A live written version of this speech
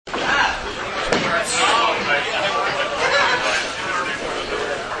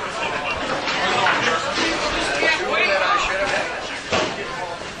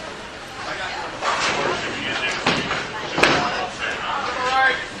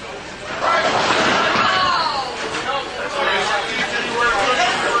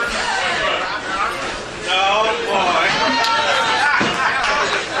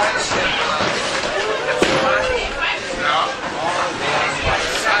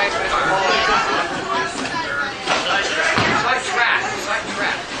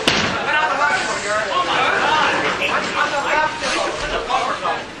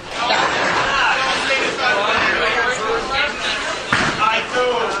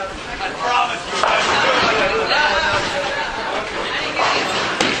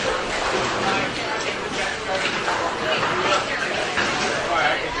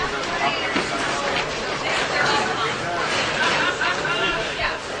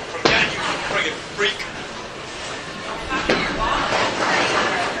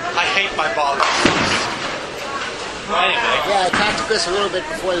Chris a little bit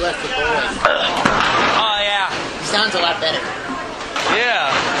before he left the bowling. Oh, yeah. He sounds a lot better.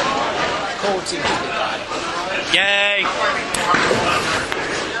 Yeah. Cold seems to be gone. Yay.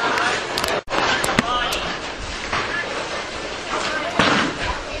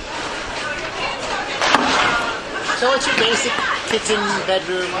 So what's your basic kitchen,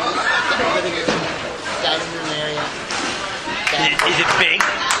 bedroom, living room, dining room area? Is it big?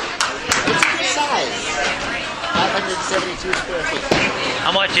 It's a good size. 572 square feet.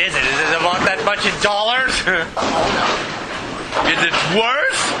 How much is it? Is it about that much in dollars? Oh no. Is it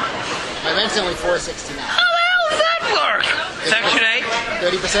worse? My rent's only $469. How the hell does that work? Section 8?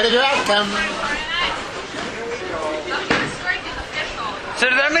 30% of your outcome. So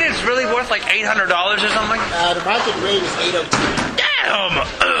does that mean it's really worth like $800 or something? The market rate is $802. Damn!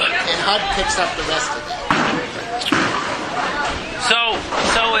 And HUD picks up the rest of that. So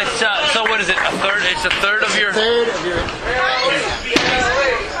it's so what is it? A third? It's a third of your. Third of your income.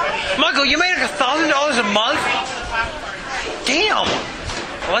 Michael, you made like $1,000 a month? Damn!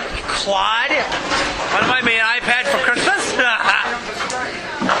 What, Claude? Want to buy me an iPad for Christmas? An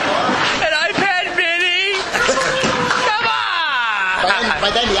iPad mini? Come on!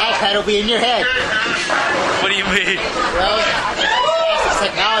 By then the iPad will be in your head. What do you mean? Well, as the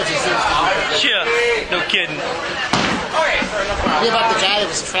technology seems to be. Sure. No kidding. What about the guy that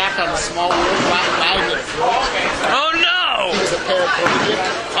was trapped on the small wheel riding it through? Oh no! He was a paraplegic.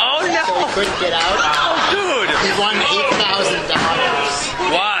 Oh no! So he couldn't get out. Oh dude! He won $8,000.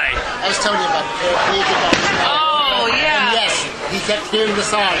 Why? I was telling you about the paraplegic. Oh yeah! And yes, he kept hearing the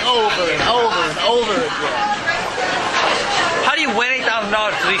song over and over and over again. How do you win $8,000?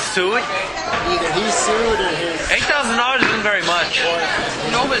 Did he sue it? Either he sued or his... $8,000 isn't very much.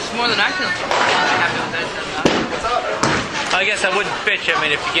 No, but it's more than I can have with that. I guess I wouldn't bitch. I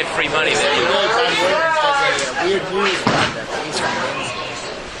mean, if you get free money, then. He really John Williams has a weird news about that. He's from Wednesdays.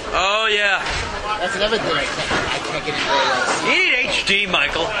 Oh yeah. That's another thing I can't get into very well. You need HD,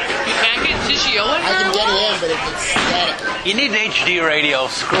 Michael. You can't get TCO in I can get it there? in, but it's static. You need an HD radio.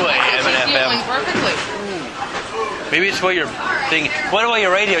 Screw AM and TCO in FM. perfectly. Maybe it's what you're thinking. What about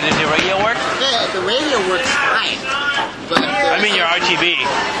your radio? Does your radio work? Yeah, the radio works fine. But I mean your RTB.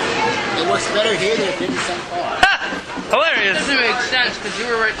 It works better here than it did in some car. It Hilarious. doesn't make sense because you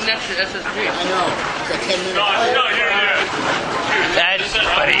were right next to SSG. I know. It's a 10-minute That's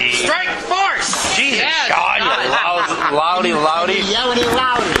funny. Strike force! Jesus, Yes, Sean, you loudy. Yelling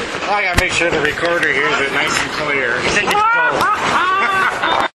louder. I gotta make sure the recorder hears it nice and clear.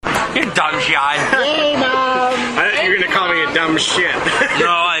 You're dumb, Sean. Hey, Mom! You're gonna call me a dumb shit.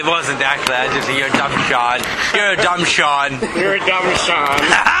 No, I wasn't actually. I just said you're a dumb Sean. You're a dumb Sean. You're a dumb Sean.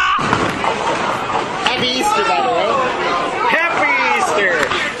 Happy Easter, by the way. Happy Easter!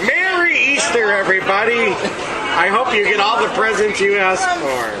 Merry Easter, everybody! I hope you get all the presents you asked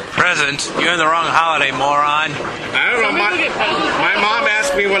for. Present? You're in the wrong holiday, moron. I don't know. My mom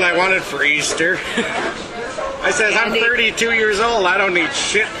asked me what I wanted for Easter. I says, I'm 32 years old. I don't need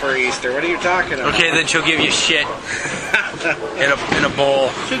shit for Easter. What are you talking about? Okay, then she'll give you shit in a bowl.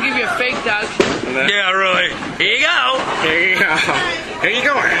 She'll give you a fake dog. Yeah, really. Here you go. Here you go. Here you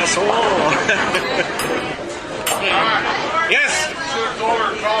go, asshole. Yes.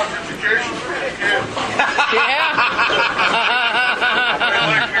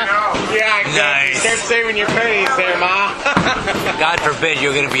 Yeah, Nice. Start saving your pennies there, Ma. God forbid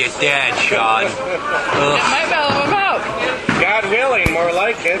you're going to be a dad, Sean. It Ugh. might mellow him out. God willing, more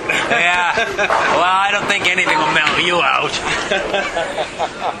like it. Yeah. Well, I don't think anything will melt you out.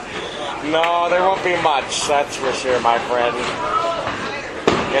 No, there won't be much, that's for sure, my friend.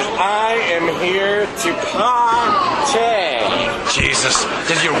 Because I am here to party. Jesus.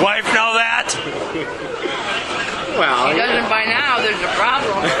 Does your wife know that? Well, He doesn't by now, there's a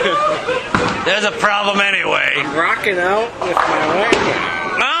problem. There's a problem anyway. I'm rocking out with my wife.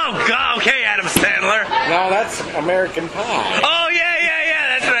 Oh, God. Okay, Adam Sandler. No, that's American Pie. Oh, yeah.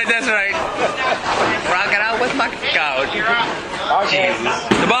 That's right. Rock it out with my couch. Okay.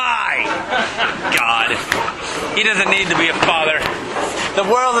 Goodbye. God. He doesn't need to be a father. The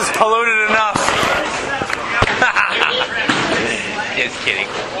world is polluted enough. Just kidding.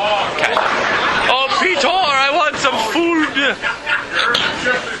 Kind of. Oh, Peter, I want some food.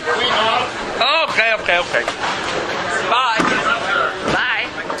 Okay. Bye. Bye.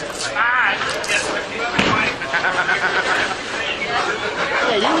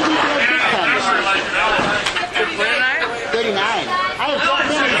 Yeah, you need to have good conditions. 39. I have Jack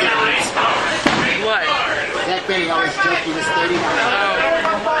Benny difference. What? Jack Benny always joked he was 39.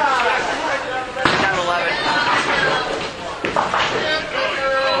 Down 11.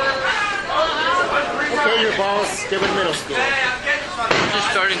 Okay, your ball's still in middle school. just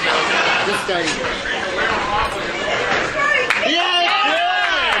starting to. Just starting. Yay!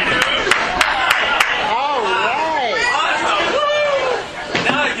 All right.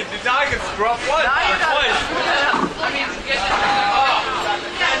 Now I can screw up once or twice.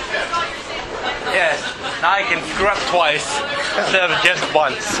 Yes, now I can screw up twice instead of just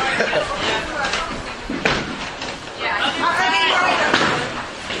once.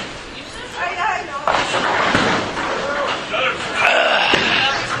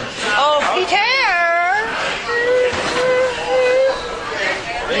 Oh, Peter!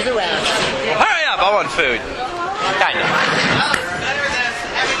 He's around. Hurry up, I want food. Kind of.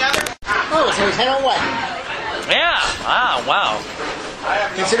 Oh, so it's 10:01. Yeah, wow.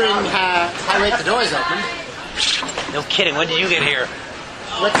 Considering how late the doors open. No kidding, when did you get here?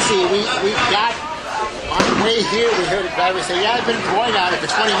 Let's see, we got, on the way here, we heard a driver say, yeah, I've been going on it for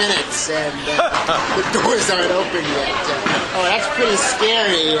 20 minutes, and the doors aren't open yet. Oh, that's pretty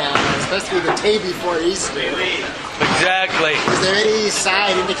scary, especially the day before Easter. Exactly. Is there any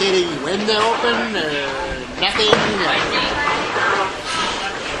sign indicating when they're open, or nothing?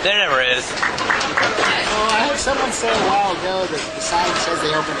 There never is. Oh, I heard someone say a while ago that the sign says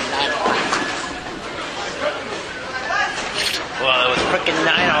they open at 9 o'clock. Well, it was frickin'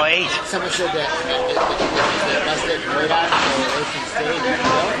 9:08. Someone said that the bus didn't wait on it, so they can stay and you can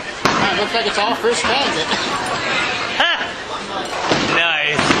go. It looks like it's all first transit. Ha!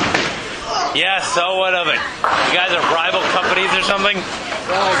 Nice. Yeah, so what of it? You guys are rival companies or something?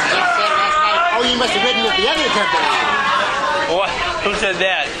 Well, as Jeff said last night, oh, you must have ridden with the other company. What? Who said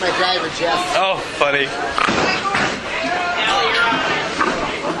that? My driver, Jeff. Oh, funny.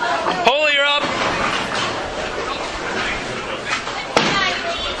 Pull, you're up.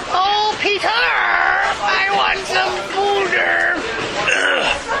 Oh, Peter! I want some food.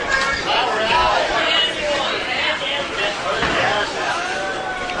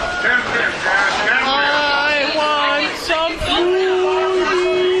 I want some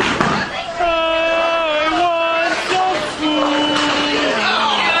food. I want some food.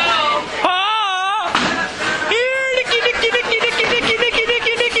 Ah! Here, nicky, nicky, nicky, nicky, nicky, nicky,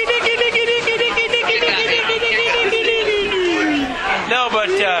 nicky, nicky, nicky, nicky, nicky, nicky, nicky, nicky, nicky. No, but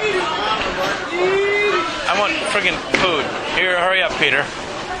I want friggin' food. Here, hurry up, Peter.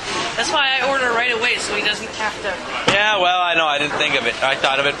 That's why I order right away, so he doesn't have to. Yeah, well, I know. I didn't think of it. I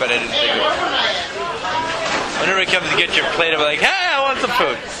thought of it, but I didn't think of it. Whenever he comes to get your plate, I'll be like, hey, I want some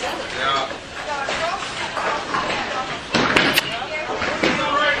food.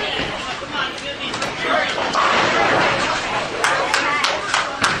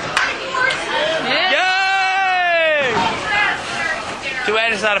 Yay! Too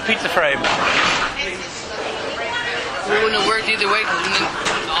bad it's not a pizza frame. We wouldn't have worked either way because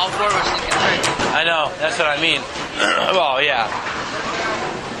all four of us didn't get hurt. I know. That's what I mean. Well, yeah.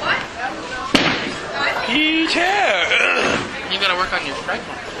 Peter! You gotta work on your strike.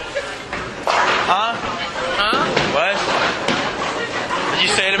 Huh? Huh? What? Did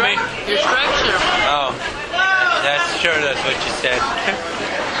you say to me? Your strike, sir. Oh. That's sure that's what you said.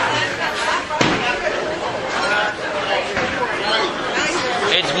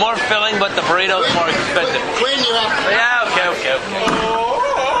 It's more filling, but the burrito's more expensive. Quinn, you're up. Yeah, okay.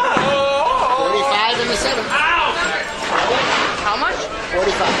 45 in the 7th. How much?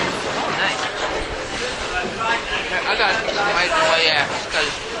 45. Nice. I got well, yeah, because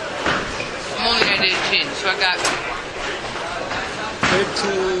I'm only at 18, so I got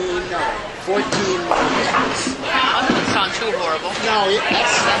 13, no, 14 more minutes. that doesn't sound too horrible. No,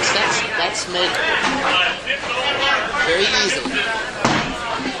 that's made very easily.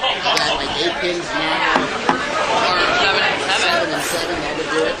 I got like 8 pins now. Or 7 and 7. 7 and 7, that would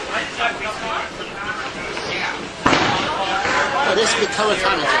do it. Oh, this would be color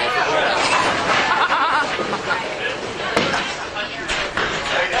commentary.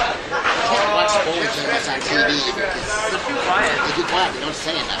 Can't watch bowling tournaments on TV because They're too quiet. they're too quiet, they don't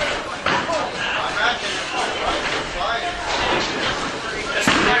say enough.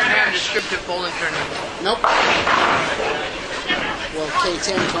 Never had a descriptive bowling tournament. Nope. Well,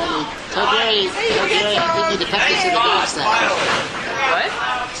 K10 told me, tell Gary, I think he defected to the dark side. What?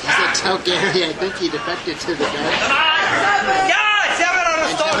 He said, tell Gary, I think he defected to the dark side. Yeah, 7 on the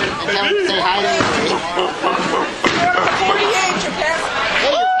And tell him, say hi to him. 48, you're passing.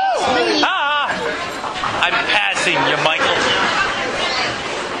 Hey, you passed me. I'm passing you, Michael.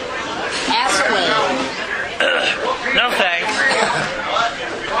 Pass away. No thanks.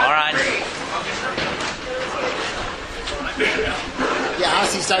 All right. Yeah,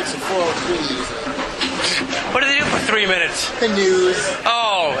 Aussie starts at 4:03 usually. What do they do for 3 minutes? The news.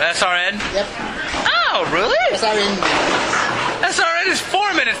 Oh, SRN? Yep. Oh, really? That's our in news. SRN? It is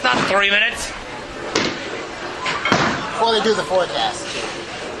 4 minutes, not 3 minutes. Before they do the forecast.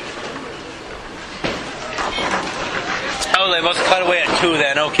 Oh, they must cut away at 2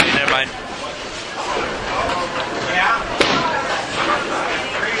 then. Okay, never mind.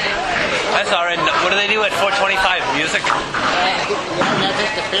 That's alright. What do they do at 4:25? Music?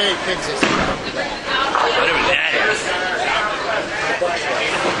 That's the Fairy Princess. Whatever that is.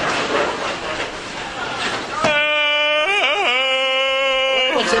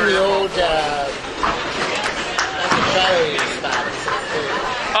 What's in the old trolley spot?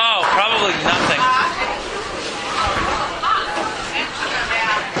 Oh, probably nothing.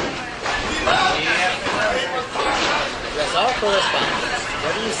 That's all correspondence.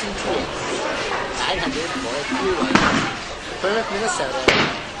 WCTS 900 Plymouth, Minnesota.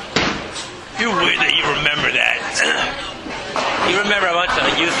 You weird that you remember that. You remember a bunch of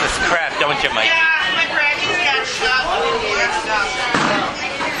useless crap, don't you, Mike? My Frankie's got stuff.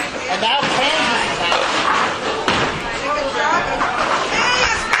 And now Kansas is out.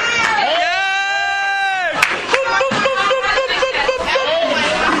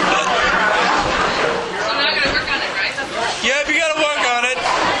 I'm not going to work on it, right? Yep, you gotta work on it.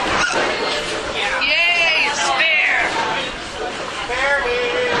 Yay, a spare.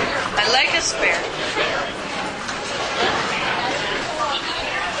 I like a spare.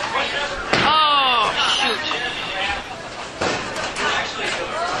 Oh, shoot.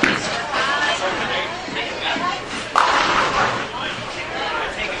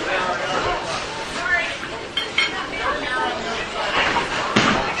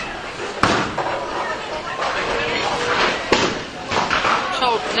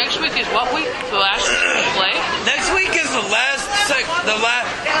 So next week is what week? The last week we play? Next week is the last,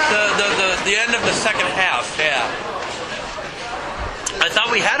 the end of the second half. Yeah. I thought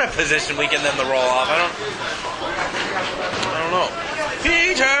we had a position we can then the roll off. I don't know.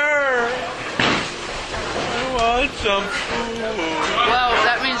 Peter, I want some food. Well,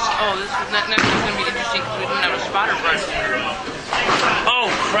 that means, next week's going to be interesting because we didn't have a spotter brush.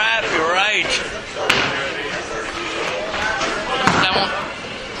 Oh crap! You're right. That won't.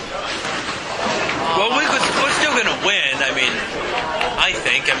 Well, we're still gonna win. I mean, I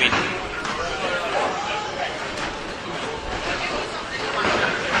think. I mean.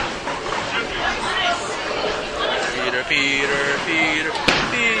 Peter.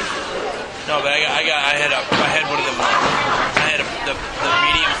 No, but I had one of them. I had the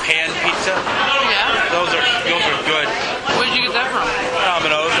medium pan pizza. Yeah? Those are good. Where did you get that from?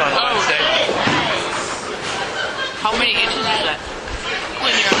 Domino's on Wednesday. How many inches is that?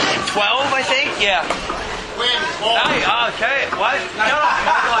 12, I think. Yeah. Okay. What? No,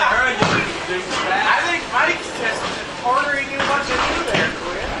 Michael, I heard you. I think Mike's just ordering you what to do there,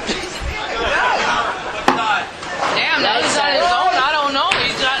 Quinn. Damn, now he's on his own. I don't know.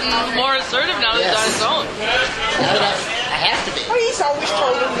 He's gotten more assertive now that he's on his own. Now that I have to be. Well, he's always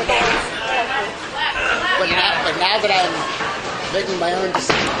told him the guys. But now that I'm making my own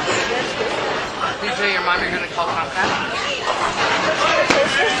decisions. You say your mom you're going to call Comcast?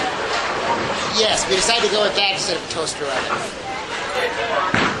 Yes, we decided to go with that instead of toaster oven.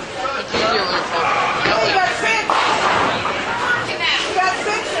 It's easier when you're focused. No, we got 6. We got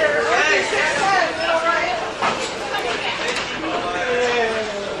 6 here. 6, 7, you know, right?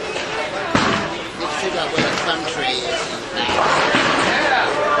 We can figure out where the thumb tree is.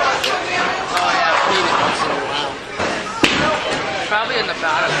 Oh, yeah. Clean it once in a while. Probably in the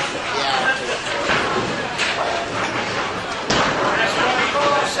bottom. Yeah.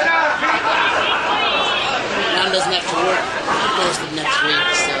 Mom doesn't have to work most of next week,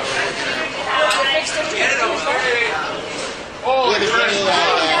 so. Yeah,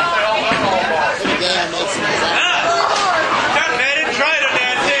 the day I made some lasagna. Got mad and tried it,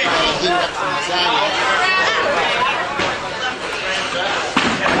 Nancy. Heated up some lasagna.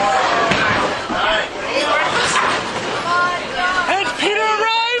 Has Peter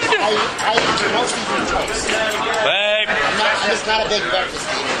arrived? I eat most of your toast. Babe, I'm just not a big breakfast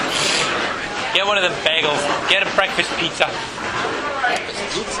eater. get one of them bagels. Get a breakfast pizza.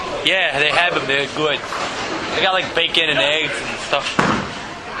 Breakfast pizza. Yeah, they have them. They're good. They got like bacon and eggs and stuff.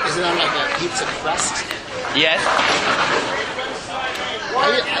 Is it on like a pizza crust? Yes.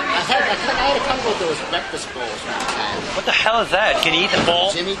 I had a couple of those breakfast bowls one time. What the hell is that? Can you eat the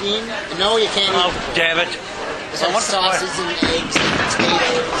bowl? Jimmy Dean? No, you can't Oh, eat the bowl. damn it. It's like sausages and eggs and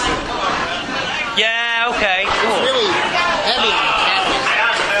potatoes. Yeah, okay. It's Cool. really heavy on calories.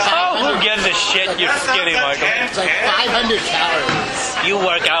 Oh, who gives a shit? You're skinny, Michael. It's like 500 calories. You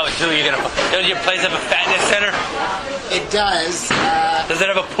work out too. Does your place have a fitness center? It does. Does it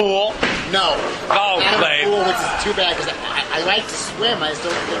have a pool? No. Oh, I have a babe. pool, which is too bad because I like to swim. I just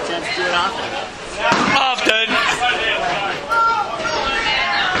don't get a chance to do it often. Often.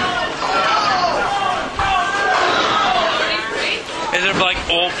 Is there like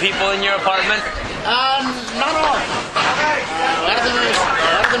old people in your apartment? Not all. A lot of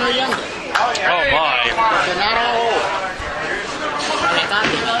them are younger. Oh my. They're not all old. I thought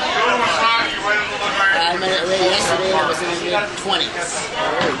they were. I met a lady yesterday that was in her mid-20s.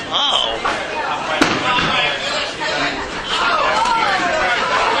 Oh.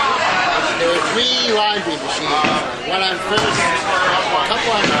 There were 3 laundry machines. One on first, a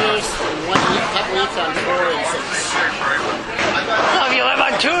couple on first, and couple each on 4 and 6. Well, if you live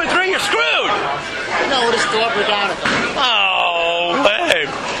on 2 or 3, you're screwed. No, we'll just go up or down at them. Oh, babe.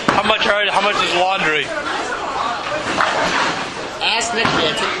 How much is laundry? Ask Nicky,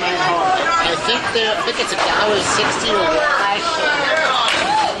 I took mine home. I think it's $1.60 or cash.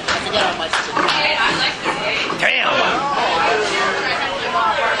 I forget how much it is. Damn.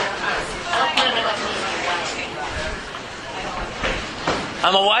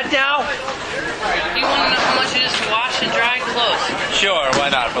 I'm a what now? You want to know how much it is to wash and dry clothes? Sure,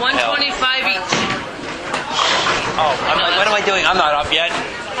 why not? What the hell? $1.25 each. Oh, what am I doing? I'm not up yet.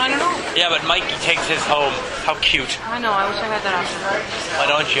 I don't know. Yeah, but Mikey takes his home. How cute. I know. I wish I had that option. Why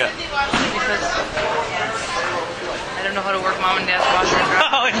don't you? Because I don't know how to work mom and dad's washer and dryer.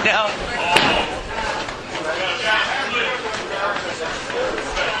 Oh, no.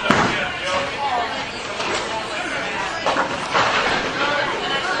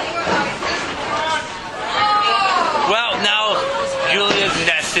 Well, now Julia's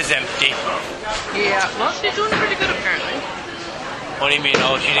nest is empty. Yeah. Well, she's doing pretty good apparently. What do you mean?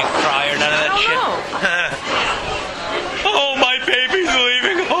 Oh, she didn't cry or none of that I don't shit? Oh, my baby's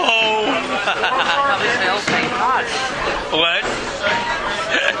leaving home. Probably say, oh, thank God. What?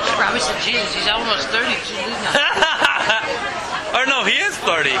 She probably said, Jesus, he's almost 30. She's leaving now. Or no, he is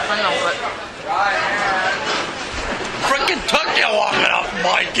 30. I know, but Frickin' took you long enough,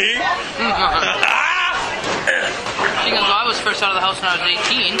 Mikey. she goes, well, I was first out of the house when I was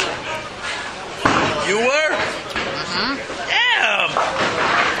 18. You were? Mm-hmm. Damn.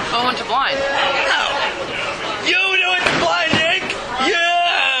 So I went to blind. No. You do it, blind Nick.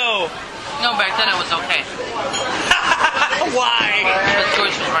 You. No, back then it was okay. Why? But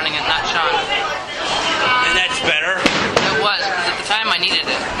Joyce was running it, not Sean. And that's better. It was, because at the time I needed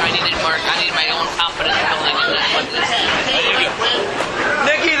it. I needed my own confidence building, and that's what this is.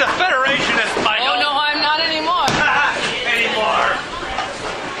 Nikki, the Federation is my Oh, no, I'm not anymore. anymore.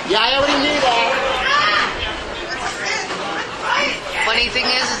 Yeah, I already knew that. Funny thing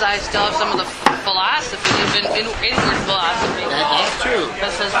is I still have some of the philosophy, inward philosophy. That's true.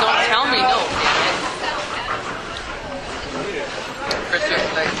 That says, don't tell me no. For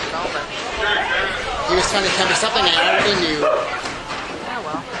certain things, you know, but He was trying to tell me something I already knew. yeah,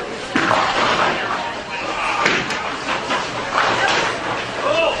 well.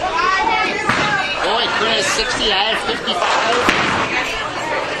 Boy, Quinn has 60, I have 55.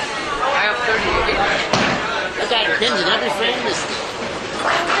 I have 38. I got pins in every frame this week.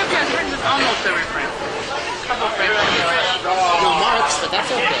 Almost every frame. A couple frames. No marks, but that's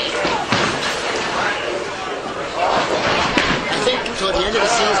okay. I think toward the end of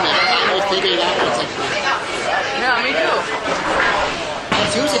the season, I finally figured out what's like. Yeah, me too.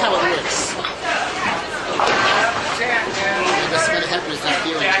 That's usually how it works. I guess what happened is not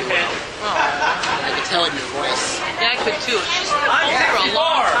feeling too well. Oh. I could tell it in your voice. Yeah, I could too. It's just for a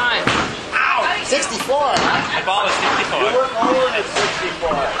long time. 64, huh? My ball is 64.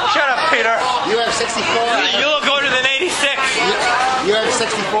 Shut up, Peter. You have 64. You look older than 86. You have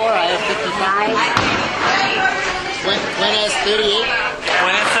 64, I have 55. Gwen has 38.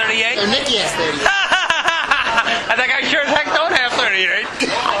 When it's 38? Oh, Nikki has 38. I think I sure as heck don't have 38.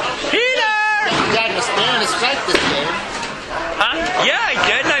 Peter! You got a span and a strike this game. Huh? Yeah, I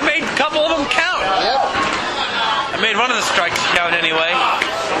did. And I made a couple of them count. Yep. I made one of the strikes count anyway.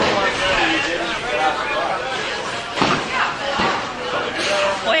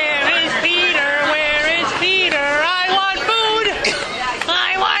 Where is Peter? Where is Peter? I want food!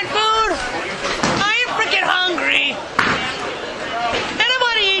 I want food! I'm freaking hungry! And I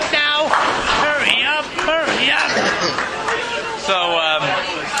want to eat now! Hurry up! Hurry up!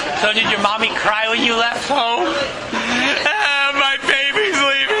 So did your mommy cry when you left home? My baby's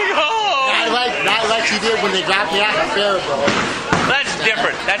leaving home! Not like she did when they dropped me off in Faribault. That's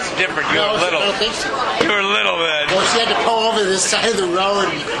different. That's different. You were I little. don't think she was. You were little then. Well, she had to pull over this side of the road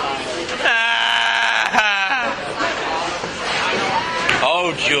and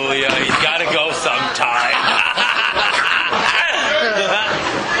Oh, Julia, he's got to go sometime.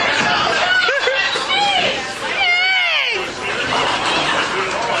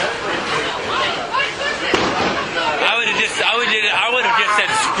 I would have just said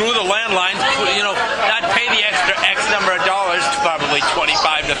screw the landlines. You know, not pay the extra X number of dollars, probably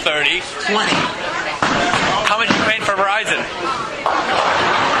 25 to 30. 20. How much you paying for Verizon?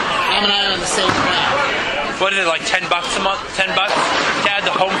 Mom and I are on the same plan. What is it, like $10 a month? $10 to add the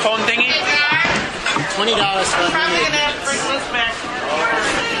home phone thingy? $20 for unlimited minutes.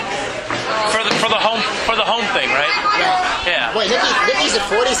 For the home thing, right? Yeah. Yeah. Boy, Nicky's at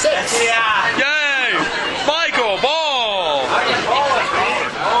 46. Yay! Michael Ball!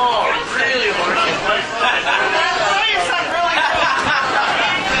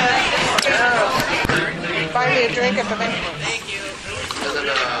 Buy me a drink at the bank.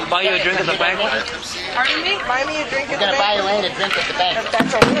 Buy you a drink at the bank? Pardon me? Buy me a drink at We're the gonna buy bank. Elaine a drink at the bank. If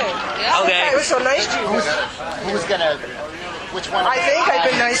that's okay. Okay. It was so nice to you. Who's gonna? Which one? I think I've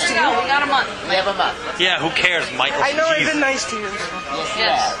been nice to you. No, we got a month. We have a month. Yeah, who cares, Michael? I know I've Jeez. been nice to you.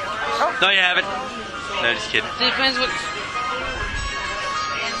 Yes. No, you haven't. No, just kidding. Depends what.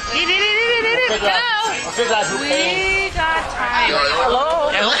 We'll figure out who pays. We got time.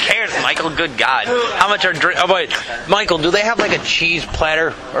 Hello. Yeah, who cares, Michael? Good God. How much are drink? Oh, wait. Michael, do they have like a cheese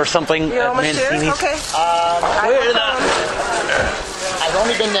platter or something You know how at much it is? Mancini's? Okay. I've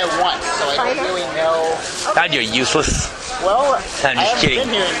only been there once, so I don't really know. God, you're useless. Well, I'm just I haven't kidding.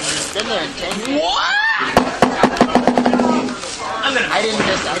 been there in 10 years. What?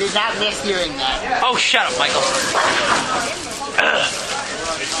 I did not miss hearing that. Oh, shut up, Michael.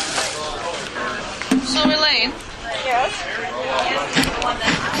 So, Elaine, Yes.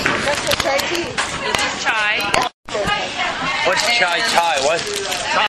 That's the chai tea. this is chai. What's chai tie? What?